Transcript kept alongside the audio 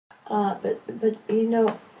But you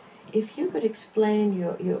know, if you could explain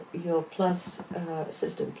your plus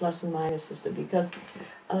system, plus and minus system, because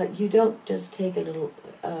you don't just take a little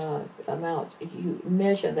amount, you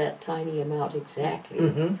measure that tiny amount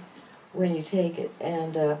exactly when you take it,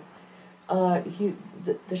 and the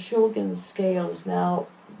Shulgin scale is now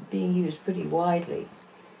being used pretty widely,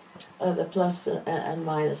 the plus and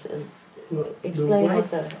minus, and explain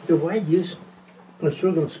the wide use of the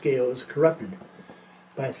Shulgin scale is corrupted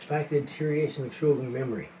by the fact that deterioration of Shulgin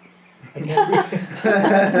memory. I can't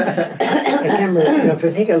remember. You know, if I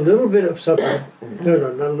take a little bit of something,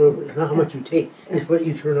 no, not a little bit. It's not how much you take. It's what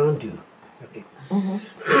you turn on to. Okay.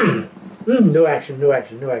 No action, no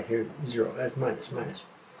action, no action. Zero. That's minus.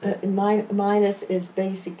 Minus is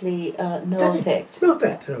basically no effect. No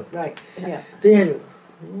effect. No. Right. Yeah. Then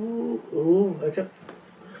you have to, that's up.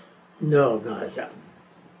 No, that's up.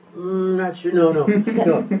 Not sure. No.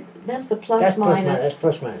 That's the plus minus. That's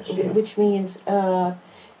plus minus. Yeah. Which means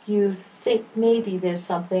you think maybe there's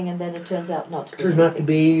something, and then it turns out not to be. Turns not to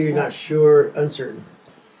be. You're not sure, uncertain.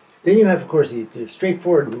 Then you have, of course, the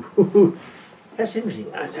straightforward. That's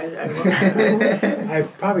interesting. I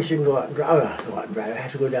probably shouldn't go out and drive. I'll go out and drive. I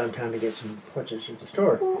have to go downtown to get some portraits at the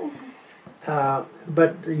store.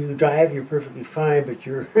 But you drive, you're perfectly fine, but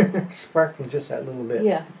you're sparking just that little bit.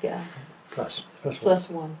 Yeah. Plus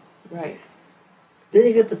one. Right. Then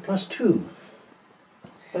you get the plus two.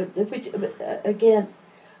 Which again,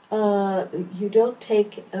 you don't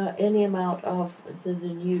take any amount of the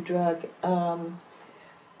new drug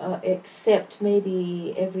except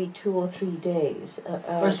maybe every 2 or 3 days.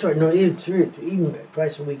 Even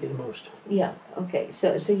twice a week at the most. Yeah. Okay.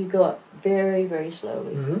 So you go up very, very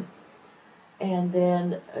slowly, and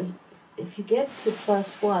then if you get to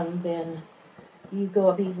plus one, then you go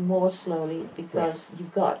up even more slowly because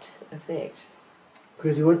you've got effect.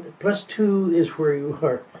 Because you want plus two is where you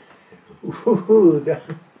are.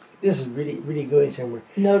 This is really going somewhere.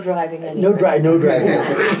 No driving anymore. No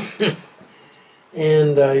driving.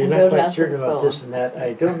 And you're not quite certain about this and that.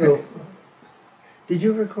 I don't know. Did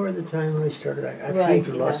you record the time when we started? I seem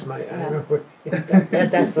to have lost my. I don't know where.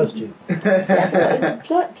 That's plus two.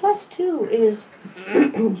 Plus two is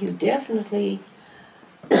you definitely.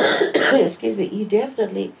 Excuse me. You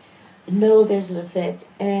definitely know there's an effect,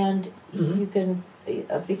 and you can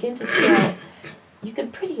begin to tell. You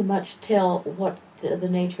can pretty much tell what the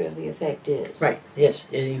nature of the effect is. Right. Yes,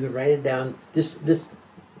 and you can write it down. This.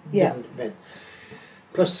 Yeah.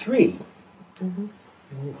 Plus three. I'm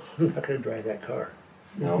not going to drive that car.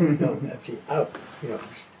 No. Actually, out.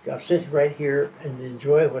 I'll sit right here and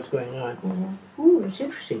enjoy what's going on. Ooh, it's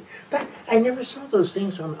interesting. But I never saw those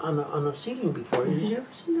things on a ceiling before. Did you ever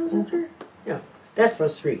see those up there? Yeah, that's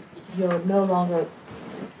plus three. You're no longer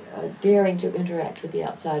daring to interact with the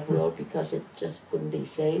outside world because it just wouldn't be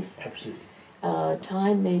safe. Absolutely.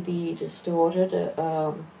 Time may be distorted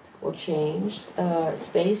or changed.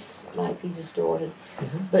 Space might be distorted.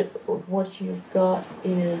 But what you've got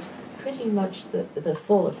is pretty much the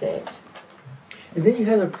full effect. And then you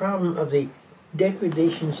have the problem of the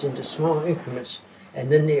degradations into small increments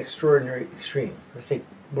and then the extraordinary extreme. Let's take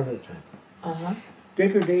one at a time.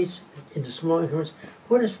 Degrades into small increments.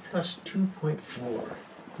 What is plus 2.4?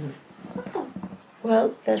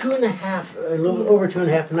 Well, that's 2.5, a little over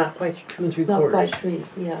 2.5, not quite 2 3/4. not quite 3.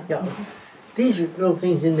 Yeah. These are little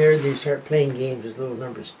things in there. They start playing games with little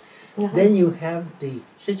numbers. Then you have the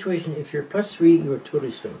situation. If you're plus 3, you're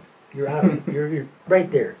totally stoned. You're out. You're right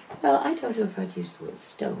there. Well, I don't know if I'd use the word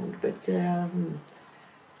stoned, but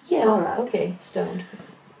yeah, okay, stoned.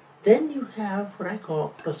 Then you have what I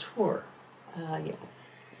call plus 4. Yeah.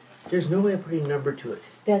 There's no way of putting a number to it.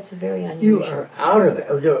 That's very unusual. You are out of it.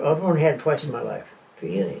 I've only had it twice in my life.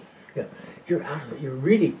 Really? Yeah. You're out of it. You're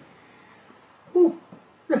really. Ooh,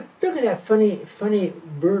 look at that funny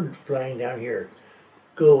bird flying down here.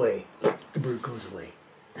 Go away. The bird goes away.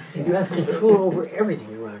 Yeah. You have control over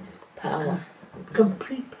everything around you. Power.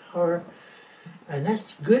 Complete power. And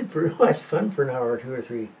that's good that's fun for an hour or 2 or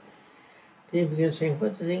 3. Then you begin saying,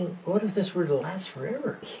 what if this were to last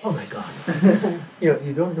forever? Yes. Oh my God.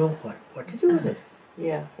 You don't know what to do with it.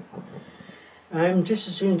 Yeah. I'm just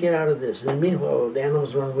as soon get out of this. And meanwhile, the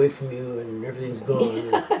animals run away from you and everything's gone.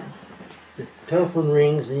 The telephone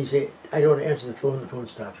rings and you say, I don't answer the phone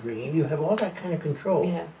stops ringing. You have all that kind of control.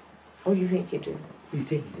 Yeah. Oh, you think you do? You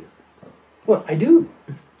think you do. Well, I do.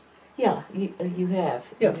 Yeah, you have.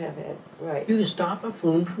 Yeah. You have it, right. You can stop a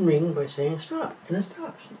phone from ringing by saying stop, and it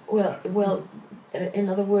stops. Well, in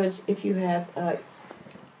other words, if you have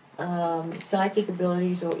psychic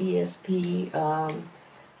abilities or ESP,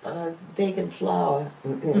 they can flower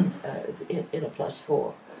in a plus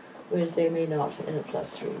 4. whereas they may not in a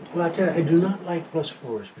 +3. Well, I tell you, I do not like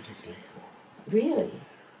 +4s particularly. Really?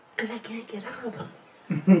 Because I can't get out of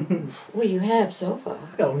them. Well, you have so far.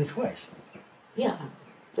 Yeah, only twice. Yeah,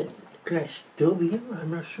 but Could I still be in?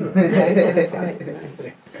 I'm not sure.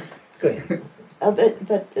 right. Go ahead.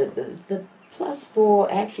 But the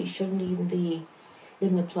 +4 actually shouldn't even be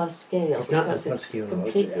in the plus scale It's not because the plus it's scale.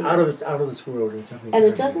 completely It's out of this world and something. and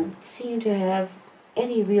it doesn't seem to have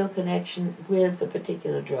any real connection with the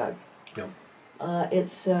particular drug. No.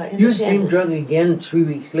 It's Use the same independent. drug again 3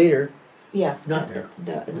 weeks later. Yeah, Not there.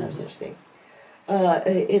 No such thing.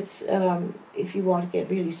 It's if you want to get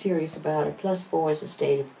really serious about it, +4 is a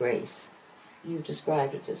state of grace. You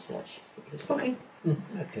described it as such. Okay.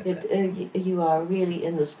 You are really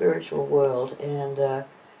in the spiritual world, and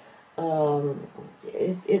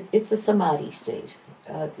it's a samadhi state.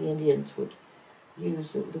 The Indians would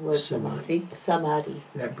use the word Samadhi? Samadhi.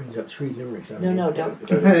 That brings up 3 limericks. No, don't.